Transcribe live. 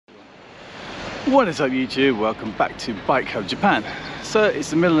What is up YouTube? Welcome back to BikeHub Japan. So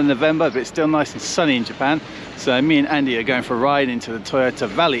it's the middle of November, but it's still nice and sunny in Japan. So me and Andy are going for a ride into the Toyota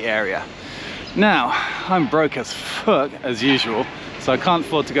Valley area. Now, I'm broke as fuck as usual, so I can't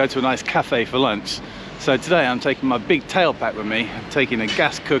afford to go to a nice cafe for lunch. So today I'm taking my big tail pack with me. I'm taking a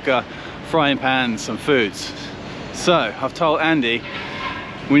gas cooker, frying pan, and some foods. So I've told Andy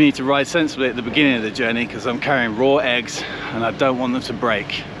we need to ride sensibly at the beginning of the journey because I'm carrying raw eggs and I don't want them to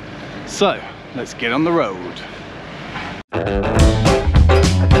break. So let's get on the road.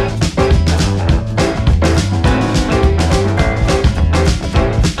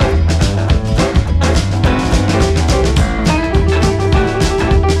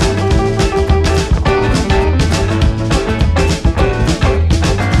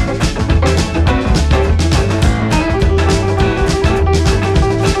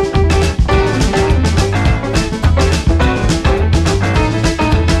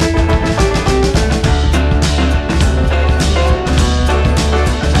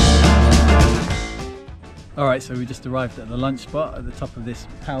 Alright, so we just arrived at the lunch spot at the top of this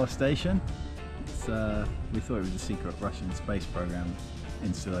power station. It's, we thought it was a secret Russian space program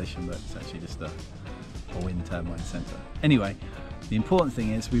installation, but it's actually just a wind turbine center. Anyway, the important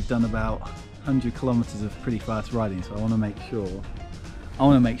thing is we've done about 100 kilometers of pretty fast riding, so I want to make sure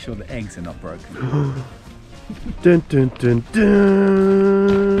the eggs are not broken. Dun dun dun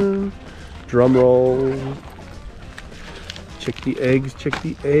dun. Drum roll. Check the eggs, check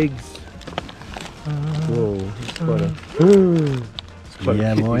the eggs. Whoa, it's quite a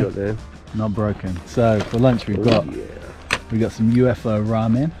yeah, kick boy, you got there. Not broken. So for lunch we've got some UFO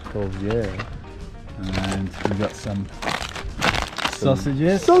ramen. Oh yeah. And we've got some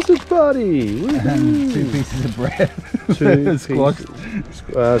sausages. Sausage party! And 2 pieces of bread. 2 squashed.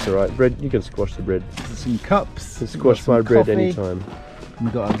 That's alright, bread, you can squash the bread. Some cups. You can squash my bread coffee. anytime. And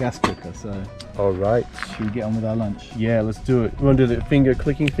we've got our gas cooker, so alright. should we get on with our lunch? Yeah, let's do it. You want to do the finger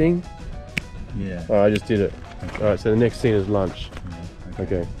clicking thing? Yeah. Alright, I just did it. Okay. Alright, so the next scene is lunch. Yeah,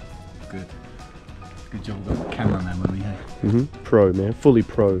 okay. Okay. Good job we've got the cameraman with me, hey? Pro, man. Fully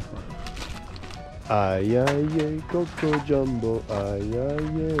pro. Ay, ay, ay, Coco Jumbo. Ay, ay,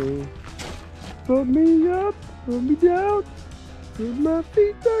 ay. Put me up, put me down. Put my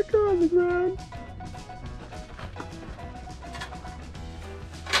feet back on the ground.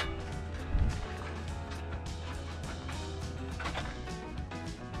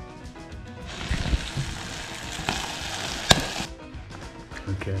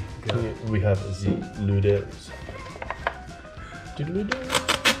 Okay, go. We have the noodles.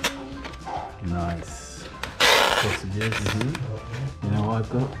 Nice. Sausages. You know what I've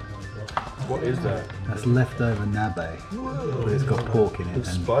got? What is that? That's leftover nabe. But it's got pork in it.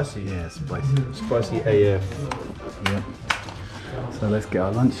 It's and spicy. Yeah, spicy. Spicy AF. Yeah. So let's get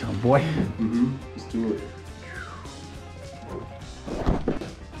our lunch on, boy. Let's do it.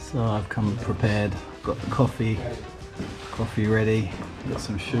 So I've come prepared. Got the coffee ready. Got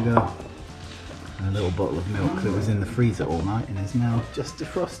some sugar. And a little bottle of milk that was in the freezer all night and is now just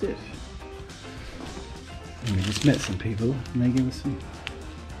defrosted. And we just met some people and they gave us some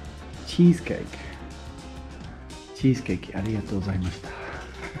cheesecake. Cheesecake, arigatou gozaimashita.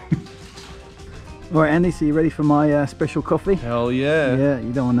 Alright Andy, so you ready for my special coffee? Hell yeah. Yeah,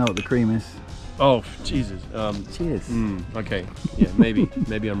 you don't want to know what the cream is. Oh, Jesus. Cheers. Okay. Yeah, maybe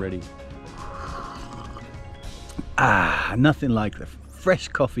I'm ready. Ah, nothing like the fresh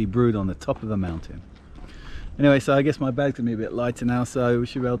coffee brewed on the top of a mountain. Anyway, so I guess my bag's gonna be a bit lighter now, so we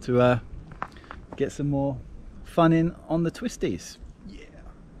should be able to get some more fun in on the Twisties. Yeah.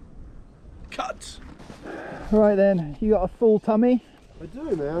 Cut. Right then, you got a full tummy? I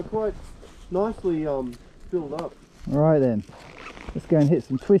do, man. Quite nicely filled up. Alright then, let's go and hit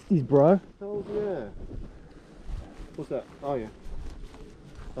some Twisties, bro. Hell yeah. What's that? Oh yeah.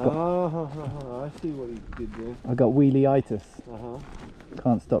 I see what he did there. I got wheelie-itis.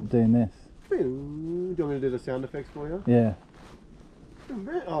 Can't stop doing this. Do you want me to do the sound effects for you? Yeah.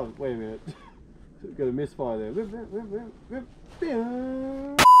 Oh, wait a minute. Got a misfire there.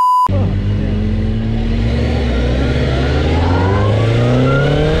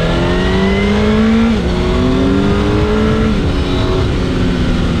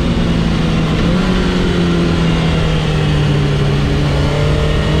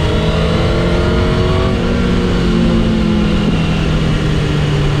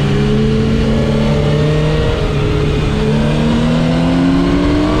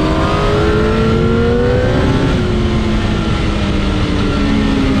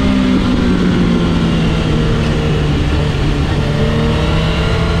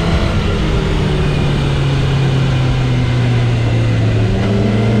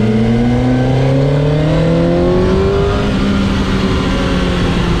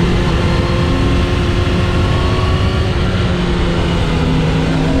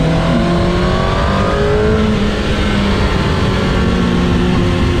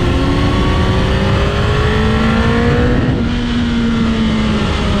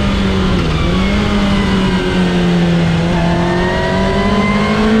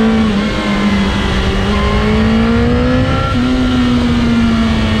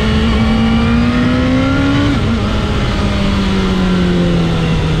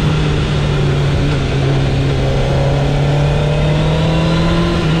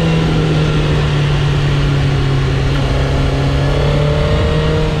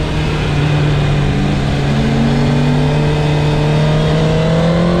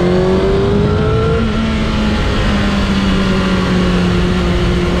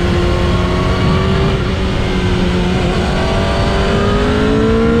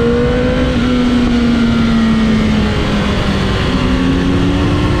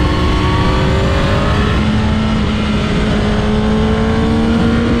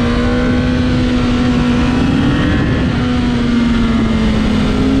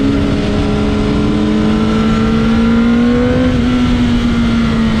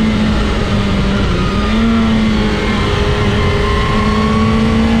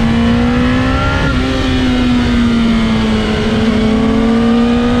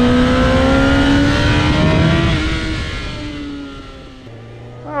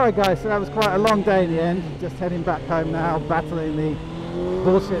 guys, so that was quite a long day in the end. Just heading back home now, battling the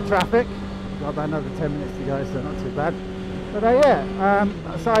bullshit traffic. Got about another 10 minutes to go, so not too bad. But yeah,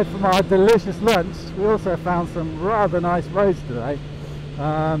 aside from our delicious lunch, we also found some rather nice roads today.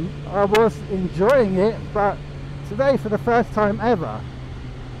 I was enjoying it, but today, for the first time ever,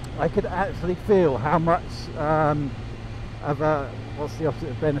 I could actually feel how much of a, what's the opposite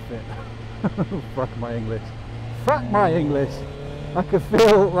of benefit? Fuck my English. Fuck my English. I could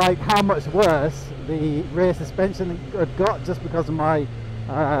feel like how much worse the rear suspension had got just because of my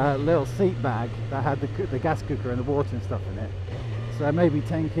little seat bag that had the gas cooker and the water and stuff in it. So maybe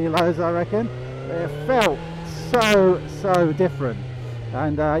 10 kilos, I reckon. It felt so different.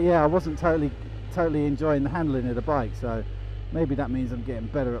 And yeah, I wasn't totally enjoying the handling of the bike, so maybe that means I'm getting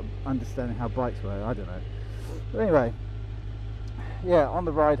better at understanding how bikes work, I don't know. But anyway, yeah, on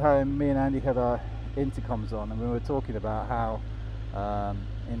the ride home, me and Andy had our intercoms on, and we were talking about how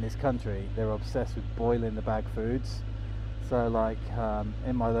in this country they're obsessed with boiling the bag foods. So like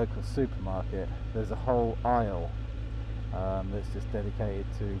in my local supermarket, there's a whole aisle that's just dedicated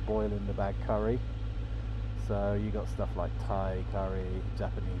to boiling the bag curry. So you got stuff like Thai curry,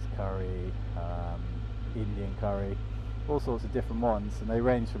 Japanese curry, Indian curry, all sorts of different ones, and they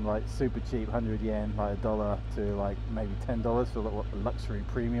range from like super cheap 100 yen, like $1, to like maybe $10 for a luxury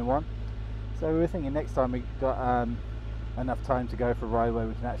premium one. So we were thinking next time we got enough time to go for a ride where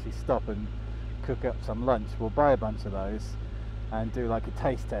we can actually stop and cook up some lunch, we'll buy a bunch of those and do like a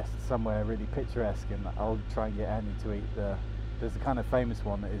taste test somewhere really picturesque, and I'll try and get Andy to eat there's a kind of famous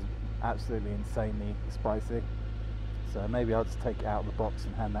one that is absolutely insanely spicy, so maybe I'll just take it out of the box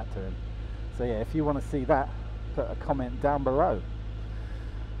and hand that to him. So yeah, if you want to see that, put a comment down below.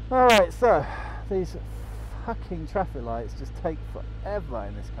 Alright, so these fucking traffic lights just take forever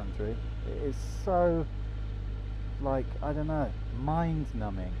in this country. It is so, like, I don't know, mind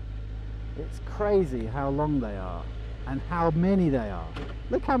numbing. It's crazy how long they are and how many they are.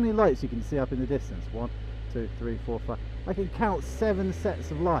 Look how many lights you can see up in the distance. 1, 2, 3, 4, 5. I can count 7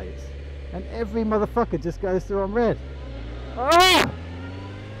 sets of lights, and every motherfucker just goes through on red. Ah!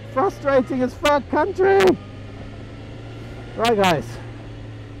 Frustrating as fuck country! Right guys,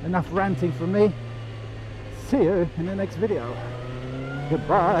 enough ranting from me. See you in the next video.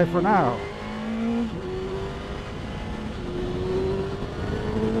 Goodbye for now.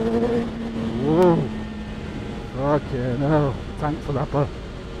 Whoa. Okay, no. Thanks for that.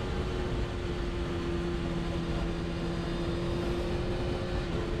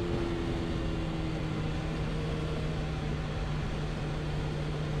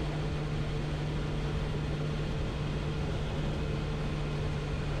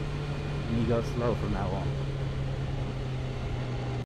 You go slow from now on.